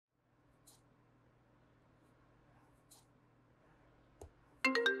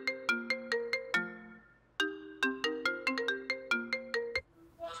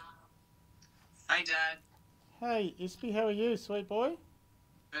Hey, Dad. Hey, Ispy, how are you, sweet boy?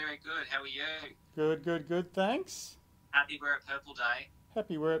 Very good. How are you? Good, good, good, thanks. Happy we're at Purple Day.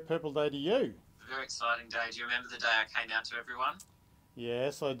 Happy we're at Purple Day to you. It's a very exciting day. Do you remember the day I came out to everyone?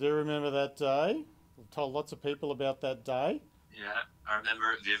 Yes, I do remember that day. I've told lots of people about that day. Yeah, I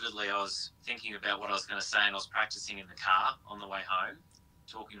remember it vividly. I was thinking about what I was going to say, and I was practicing in the car on the way home,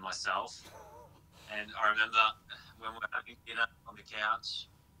 talking to myself. And I remember when we were having dinner on the couch,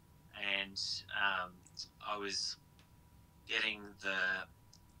 and I was getting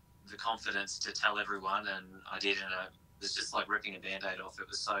the confidence to tell everyone, and I did, and it was just like ripping a band-aid off. It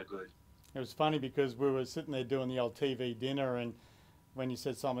was so good. It was funny because we were sitting there doing the old TV dinner, and when you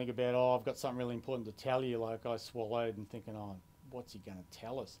said something about, oh, I've got something really important to tell you, like I swallowed and thinking, oh, what's he going to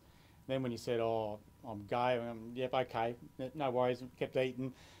tell us? Then when you said, oh, I'm gay, yep, okay, no worries, kept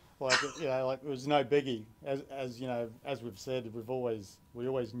eating. Like, like it was no biggie. As we've said, we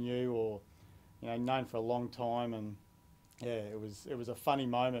always knew or, known for a long time. And yeah, it was a funny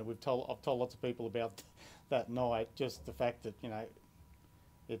moment. I've told lots of people about that night. Just the fact that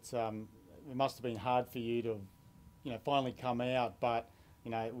it's it must have been hard for you to have finally come out, but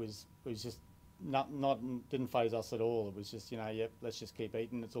it was just not didn't phase us at all. It was just yep, let's just keep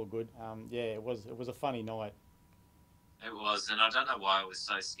eating. It's all good. Yeah, it was a funny night. It was, and I don't know why I was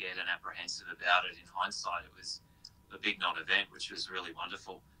so scared and apprehensive about it. In hindsight, it was a big non-event, which was really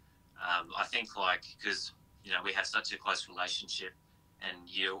wonderful. I think, like, because we have such a close relationship, and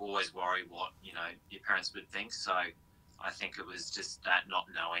you always worry what your parents would think. So I think it was just that not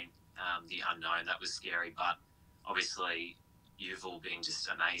knowing, the unknown, that was scary. But obviously, you've all been just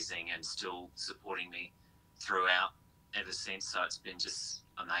amazing and still supporting me throughout ever since. So it's been just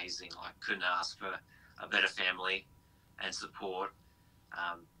amazing. Like, couldn't ask for a better family and support.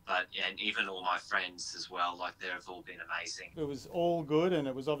 But and even all my friends as well, like they've all been amazing. It was all good, and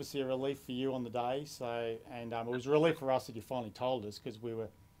it was obviously a relief for you on the day. So, and it was a relief for us that you finally told us because we were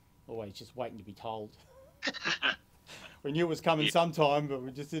always just waiting to be told. We knew it was coming Yeah. sometime, but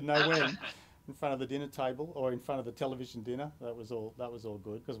we just didn't know when. In front of the dinner table or in front of the television dinner, that was all. That was all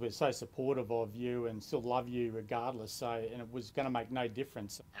good because we're so supportive of you and still love you regardless. So, and it was going to make no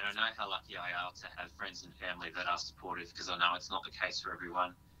difference. And I know how lucky I am to have friends and family that are supportive, because I know it's not the case for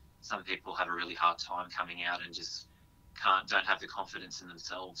everyone. Some people have a really hard time coming out and just don't have the confidence in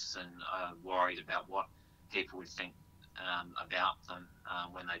themselves, and are worried about what people would think about them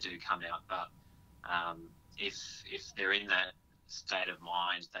when they do come out. But um, if they're in that state of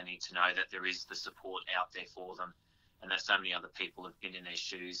mind, they need to know that there is the support out there for them, and that so many other people have been in their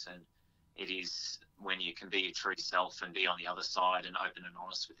shoes. And it is, when you can be your true self and be on the other side and open and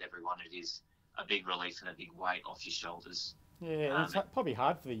honest with everyone, it is a big relief and a big weight off your shoulders. Yeah, and Um, it's probably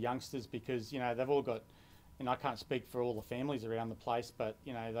hard for the youngsters because they've all got. I can't speak for all the families around the place, but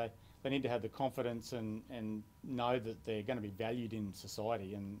they need to have the confidence and know that they're going to be valued in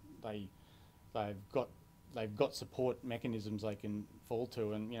society, and they've got they've got support mechanisms they can fall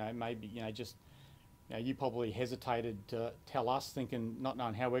to, and maybe just you probably hesitated to tell us, thinking not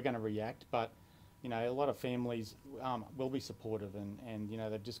knowing how we're going to react, but a lot of families will be supportive, and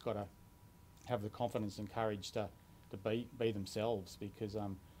they've just got to have the confidence and courage to be themselves because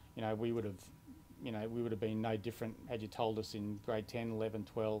we would have we would have been no different had you told us in grade 10, 11,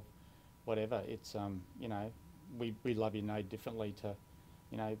 12, whatever. It's we love you no differently to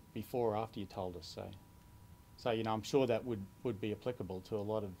before or after you told us. So I'm sure that would be applicable to a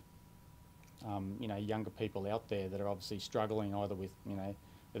lot of younger people out there that are obviously struggling either with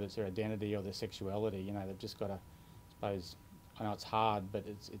whether it's their identity or their sexuality. They've just got to, I suppose, I know it's hard, but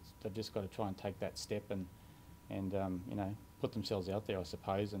it's they've just got to try and take that step and put themselves out there, I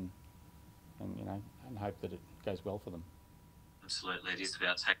suppose, and hope that it goes well for them. Absolutely, it is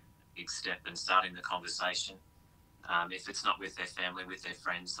about taking a big step and starting the conversation. If it's not with their family, with their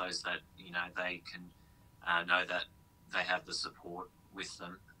friends, those that they can know that they have the support with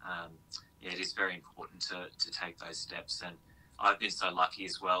them. Yeah, it is very important to take those steps. And I've been so lucky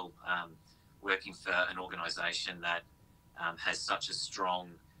as well, working for an organisation that has such a strong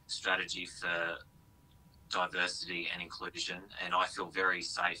strategy for diversity and inclusion, and I feel very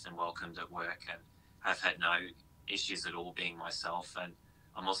safe and welcomed at work, and have had no issues at all being myself. And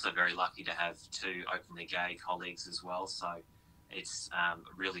I'm also very lucky to have two openly gay colleagues as well. So it's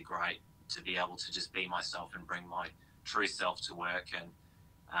really great to be able to just be myself and bring my true self to work, and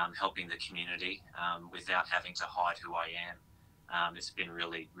helping the community without having to hide who I am. It's been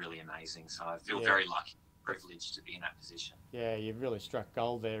really, really amazing. So I feel Yeah, very lucky, privileged to be in that position. yeah, you've really struck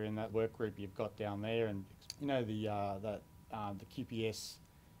gold there in that work group you've got down there, and the QPS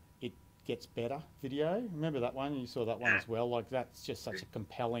it gets better video. Remember that one? You saw that one Yeah. as well. Like that's just such a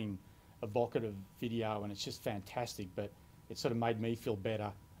compelling evocative video, and it's just fantastic. But it sort of made me feel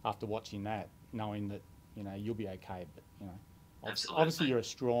better after watching that, knowing that, you know, you'll be okay. But, you know, obviously you're a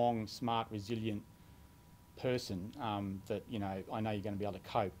strong, smart, resilient person, that, you know, I know you're going to be able to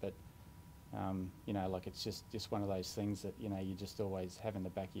cope, but, you know, like, it's just one of those things that, you know, you just always have in the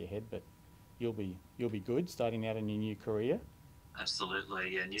back of your head. But you'll be good starting out in your new career.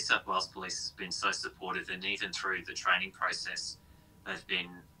 Absolutely, yeah. New South Wales Police has been so supportive, and even through the training process, they've been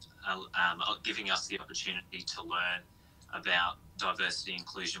giving us the opportunity to learn about diversity and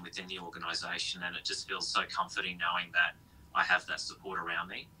inclusion within the organisation, and it just feels so comforting knowing that I have that support around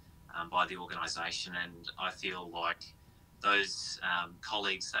me by the organisation. And I feel like those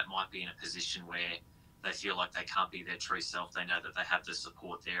colleagues that might be in a position where they feel like they can't be their true self, they know that they have the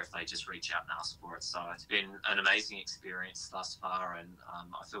support there if they just reach out and ask for it. So it's been an amazing experience thus far, and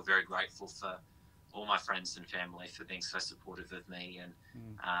I feel very grateful for all my friends and family for being so supportive of me. And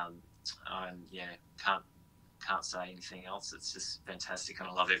can't say anything else. It's just fantastic, and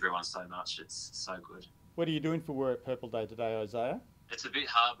I love everyone so much. It's so good. What are you doing for Wear It Purple Day today, Isaiah? It's a bit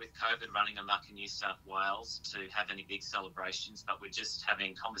hard with COVID running amok in New South Wales to have any big celebrations, but we're just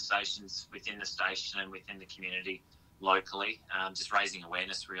having conversations within the station and within the community locally, just raising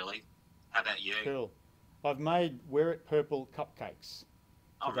awareness, really. How about you? Cool. I've made Wear It Purple cupcakes today.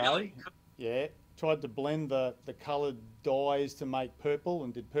 Oh, really? Cool. Yeah. Tried to blend the coloured dyes to make purple,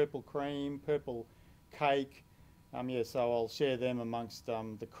 and did purple cream, purple cake. So I'll share them amongst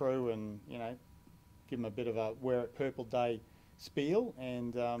the crew, and, you know, give them a bit of a Wear It Purple Day spiel,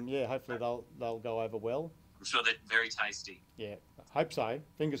 and hopefully they'll go over well. I'm sure they're very tasty. Yeah, hope so.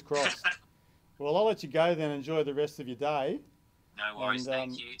 Fingers crossed. Well, I'll let you go then. Enjoy the rest of your day. No worries.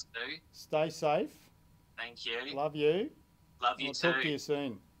 Thank you too. Stay safe. Thank you. Love you. Love you too. I'll talk to you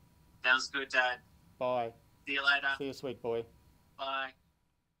soon. Sounds good, Dad. Bye. See you later. See you, sweet boy. Bye.